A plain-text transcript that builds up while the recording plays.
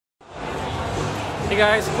Hey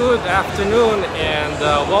guys, good afternoon and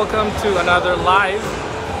welcome to another live.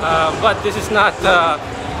 But this is not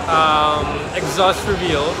exhaust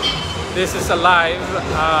reveal. This is a live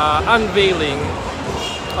unveiling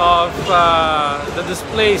of the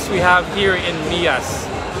displays we have here in MIAS.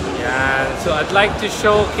 Yeah, so I'd like to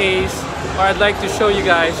showcase, or I'd like to show you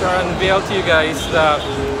guys, or unveil to you guys the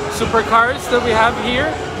supercars that we have here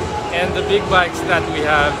and the big bikes that we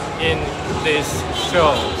have in this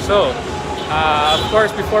show. So of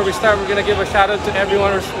course, before we start, we're gonna give a shout out to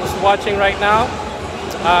everyone who's watching right now.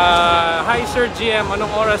 Hi Sir GM,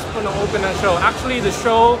 anong oras po nang open ang show? Actually, the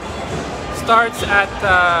show starts at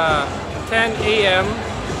 10 a.m.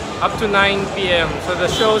 up to 9 p.m. So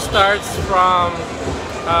the show starts from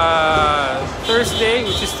Thursday,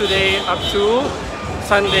 which is today, up to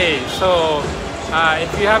Sunday. So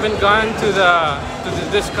if you haven't gone to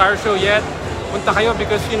this car show yet, punta kayo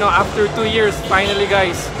because you know after 2 years, finally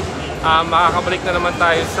guys, makakabalik na naman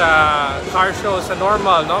tayo sa car show sa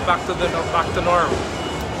normal, no? Back to norm.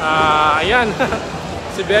 Ayan.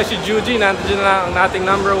 Si Beshi Judy, nandiyan na ang nating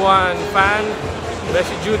 #1 fan.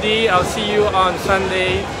 Beshi Judy, I'll see you on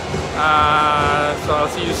Sunday. So I'll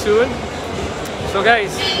see you soon. So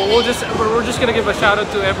guys, we're just gonna give a shout out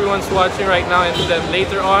to everyone's watching right now, and then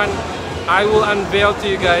later on I will unveil to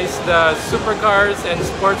you guys the supercars and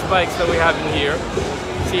sports bikes that we have in here.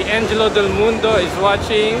 Si Angelo Del Mundo is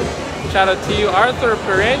watching. Shout out to you. Arthur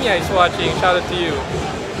Pereña is watching. Shout out to you.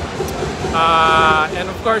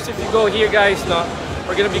 And of course, if you go here guys, no,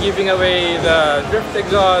 we're gonna be giving away the Drift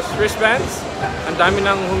Exhaust wristbands. Ang dami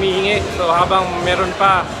nang humihingi. So habang meron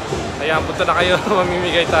pa, ayan, punta na kayo,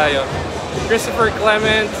 mamimigay tayo. Christopher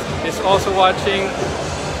Clement is also watching.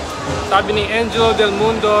 Sabi ni Angelo Del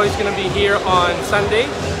Mundo is gonna be here on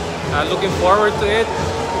Sunday. Looking forward to it.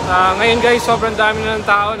 Ngayon guys, sobrang dami na ng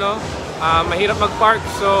tao, no? Mahirap mag-park,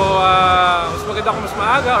 so mas maganda kung mas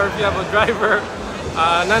maaga, or if you have a driver.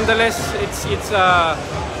 Nonetheless, it's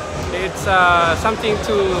something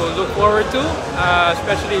to look forward to,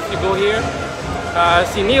 especially if you go here.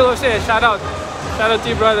 Si Neil Jose, shout out to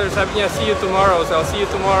you brother. Sabi niya, see you tomorrow, so I'll see you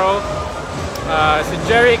tomorrow. Si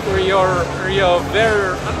Jeric,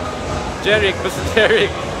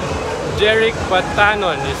 Jeric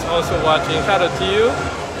Batanon is also watching. Shout out to you.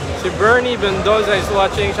 Si Bernie Mendoza is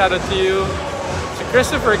watching. Shout out to you. Si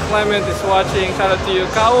Christopher Clement is watching. Shout out to you.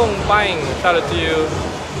 Kaong Pang. Shout out to you.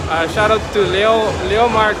 Shout out to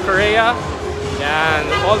Leomar Correa. Yan,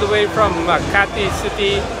 all the way from Makati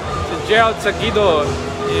City. Si Gerald Sakido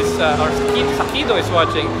is Sakido is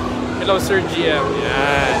watching. Hello Sir GM.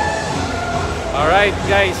 Yan. Alright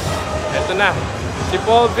guys, eto na. Si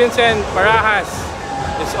Paul Vincent Barajas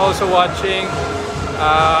is also watching.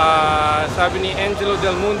 Sabi ni Angelo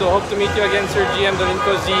Del Mundo, hope to meet you again Sir GM. Dalhin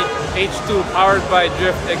ko ZH2 powered by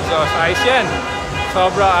Drift Exhaust. Ayos yan.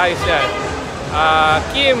 Sobra ayos yan.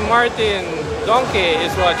 Kim Martin Donkey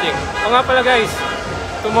is watching. O nga pala guys,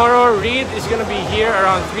 tomorrow Reed is gonna be here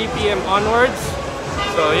around 3 p.m. onwards.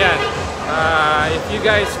 So yan. If you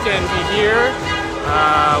guys can be here,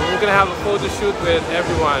 we're gonna have a photo shoot with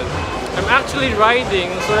everyone. I'm actually riding,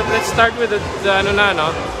 so let's start with the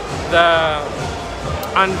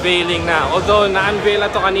unveiling na. Although na-unveil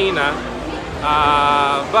na to kanina,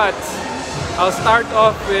 but I'll start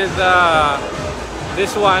off with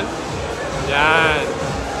this one. Yan.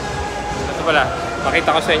 Ito pala.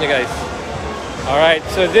 Pakita ko sa inyo guys. Alright,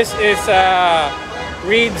 so this is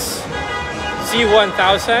Reed's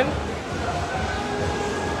C1000.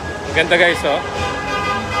 Ang ganda guys, oh.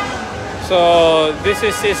 So this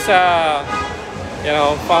is his you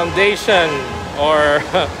know, foundation or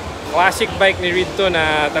classic bike ni Reed to,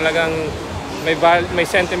 na talagang may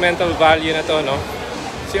sentimental value na to, no?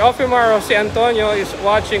 Si Ofimar Jose Antonio is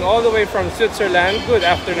watching all the way from Switzerland. Good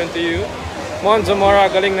afternoon to you. Mon Zamora,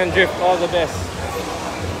 galing ng drift, all the best.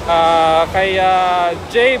 Kay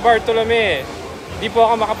Jay Bartolome, di po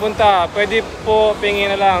ako makapunta, pwede po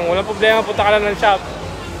pingin na lang, walang problema, punta ka lang ng shop.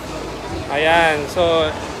 Ayan, so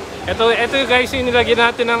ito guys yung nilagyan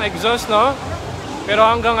natin ng exhaust, no? Pero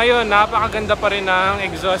hanggang ngayon, napakaganda pa rin ng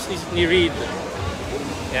exhaust ni Reed.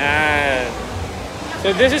 Yan.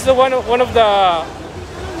 So this is one of the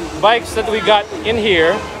bikes that we got in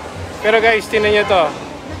here. Pero guys, tingnan nyo to.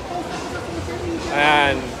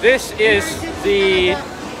 And this is the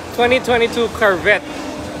 2022 Corvette.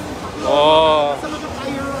 Oh,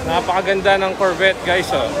 napakaganda ng Corvette guys,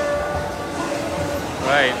 oh.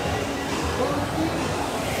 Right.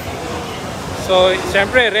 So,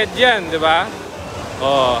 siyempre, red yan, di ba?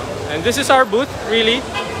 Oh, and this is our booth, really.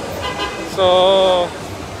 So,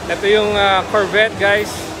 ito yung Corvette, guys.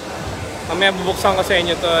 Mamaya bubuksan ko sa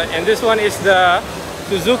inyo to. And this one is the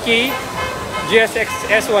Suzuki GSX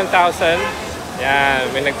S1000. Yan,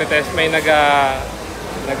 may nagte-test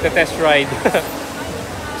ride.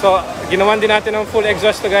 So, ginawan din natin ng full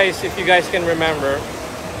exhaust to guys, if you guys can remember.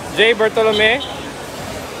 Jay Bartolome,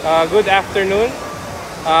 good afternoon.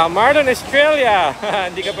 Marlon Australia,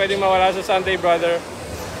 hindi ka pwedeng mawala sa Sunday, brother.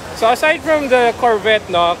 So, aside from the Corvette,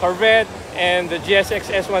 no? Corvette and the GSX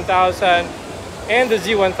S1000 and the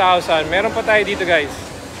Z1000, meron pa tayo dito, guys.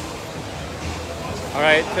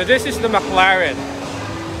 Alright, so this is the McLaren.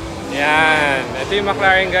 Yan, ito yung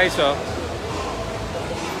McLaren, guys, oh.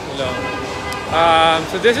 Hello.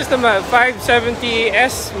 So this is the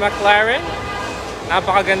 570S McLaren.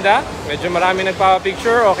 Napakaganda. Medyo marami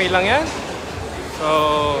nagpapapicture. Okay lang yan.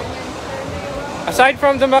 So, aside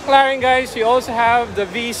from the McLaren, guys, you also have the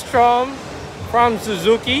V-Strom from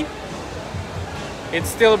Suzuki. It's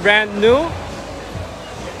still brand new.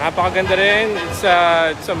 Napakaganda rin. It's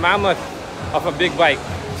a mammoth of a big bike.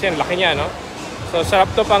 Kasi ang laki niya, no? So,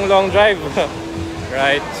 sarap to pang long drive.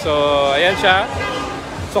 Right? So, ayan siya.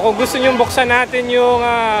 So kung gusto nyo buksan natin yung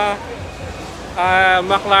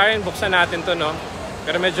McLaren, buksan natin to, no?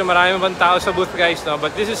 Pero medyo marami bang tao sa booth, guys, no?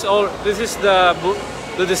 But this is the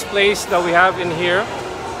displays that we have in here.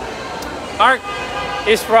 ARC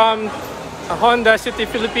is from Honda City,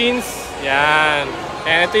 Philippines. Yan.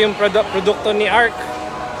 And ito yung produkto ni ARC.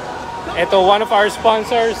 Ito, one of our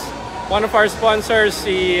sponsors. One of our sponsors,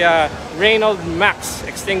 si Reynolds Max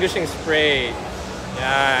Extinguishing Spray.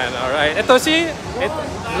 Yan, alright. Ito si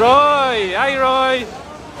Roy. Hi, Roy.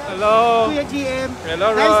 Hello. Kuya GM.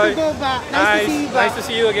 Hello, Roy. Nice to go back. Nice to see you back. Nice to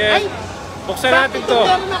see you again. Ay, buksan natin to.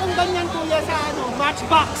 Meron akong ganyan, kuya, sa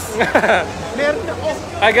Matchbox. Meron ako.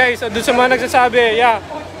 Hi, guys. Doon sa mga nagsasabi, yeah.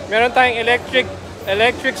 Meron tayong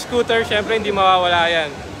electric scooter. Siyempre, hindi mawawala yan.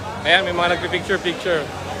 Ayan, may mga nagpipicture-picture.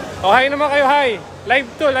 Oh, hi naman kayo, hi. Live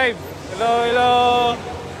to, live. Hello, hello.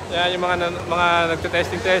 Yan, yung mga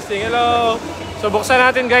nagte-testing. Hello. So, buksan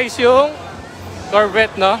natin, guys, yung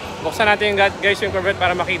Corvette, no? Buksan natin, guys, yung Corvette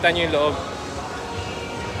para makita nyo yung loob.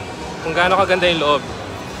 Kung gaano kaganda yung loob.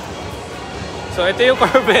 So, ito yung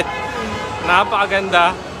Corvette.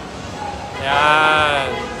 Napakaganda. Yan.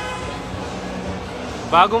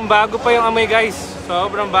 Bagong-bago pa yung amoy, guys.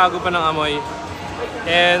 Sobrang bago pa ng amoy.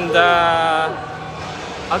 And,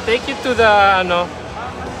 I'll take you to the,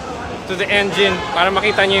 to the engine para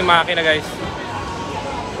makita nyo yung makina, guys.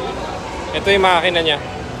 Ito yung makina niya.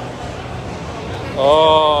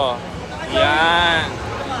 Oh, yan.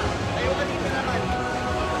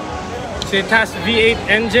 So it has V8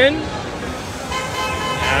 engine.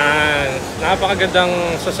 Yan. Napakagandang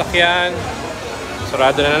sasakyan.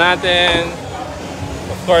 Sarado na natin.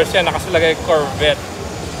 Of course, yan. Nakasalagay Corvette.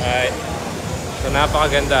 Right. So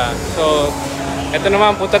napakaganda. So, ito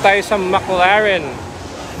naman. Punta tayo sa McLaren.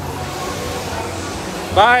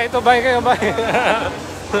 Bye. Ito, bye kayo. Bye.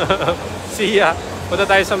 See ya. Punta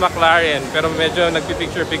tayo sa McLaren. Pero medyo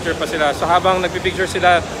nagpipicture-picture pa sila. So habang nagpipicture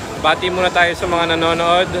sila, bati muna tayo sa mga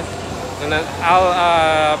nanonood.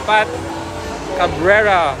 Pat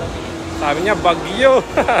Cabrera. Sabi niya, Bagyo.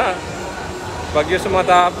 Bagyo sa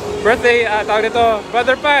mga birthday. Tawag nito,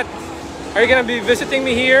 Brother Pat, are you gonna be visiting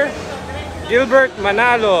me here? Gilbert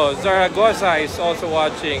Manalo, Zaragoza is also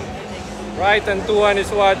watching. Right, Antuan is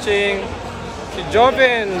watching. Si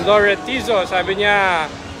Joven Loretizo, sabi niya,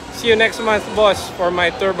 see you next month, boss, for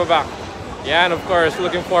my turbo back. Yan, of course,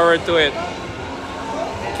 looking forward to it.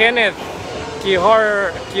 Kenneth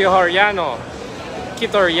Kitoriano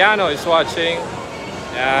is watching.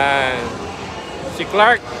 Yan. Si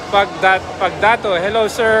Clark Pagdato,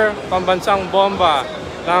 hello sir, pambansang bomba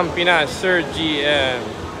ng Pinas, Sir GM.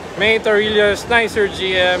 May Torrillos, nice Sir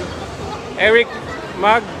GM. Eric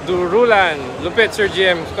Magdurulan, lupit Sir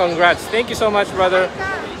GM, congrats. Thank you so much, brother.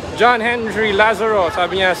 John Henry Lazaro,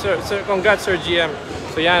 sabi niya, sir, congrats Sir GM.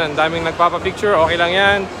 So yan, ang daming nagpapapicture, okay lang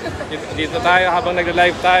yan. Dito tayo habang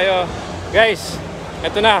nagla-live tayo. Guys,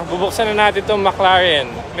 eto na, bubuksan na natin itong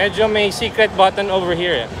McLaren. Medyo may secret button over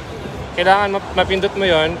here. Kailangan mapindot mo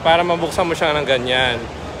yon para mabuksan mo siya ng ganyan.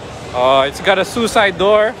 Oh, it's got a suicide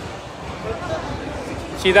door.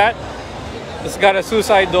 See that? It's got a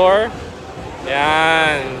suicide door.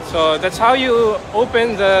 Yan. So that's how you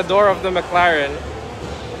open the door of the McLaren.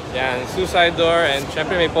 Yan, suicide door. And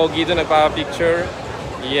syempre may pogi doon nagpapapicture.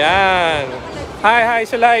 Yan. Hi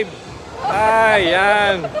sa live. Hi,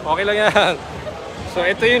 yan. Okay lang yan. So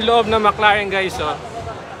ito yung loob ng McLaren, guys. Oh.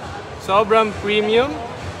 Sobrang premium.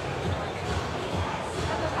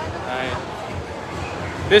 Right.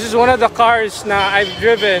 This is one of the cars na I've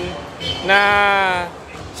driven na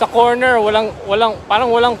sa corner, parang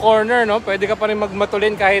walang corner, no? Pwede ka pa rin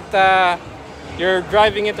magmatulin kahit you're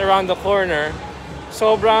driving it around the corner.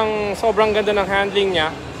 sobrang ganda ng handling niya.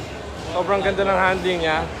 Sobrang ganda ng handling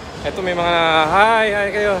niya. Ito may mga hi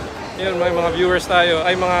kayo. Yun, may mga viewers tayo,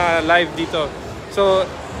 ay mga live dito. So,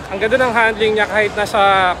 ang ganda ng handling niya kahit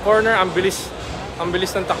nasa corner, ang bilis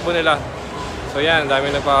ng takbo nila. So yan,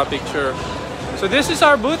 dami nagpapa-picture. So this is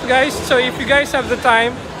our booth, guys. So if you guys have the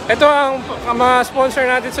time, ito ang mga sponsor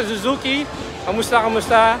natin sa Suzuki.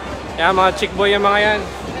 Kamusta? Yan, mga chick boy yung mga yan.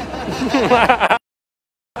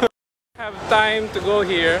 Have time to go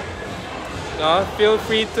here, no? Feel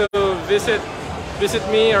free to visit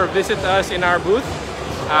me or visit us in our booth.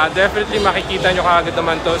 Definitely makikita nyo kaagad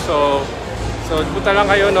naman to. So punta lang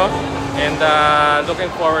kayo, no? And looking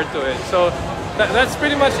forward to it. So that's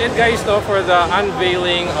pretty much it, guys, no, for the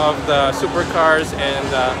unveiling of the supercars and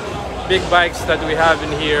big bikes that we have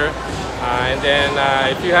in here. And then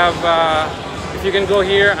if you can go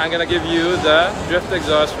here, I'm gonna give you the Drift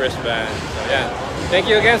Exhaust wristband. So yeah, thank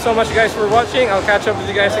you again so much, guys, for watching. I'll catch up with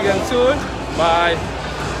you guys again soon. Bye.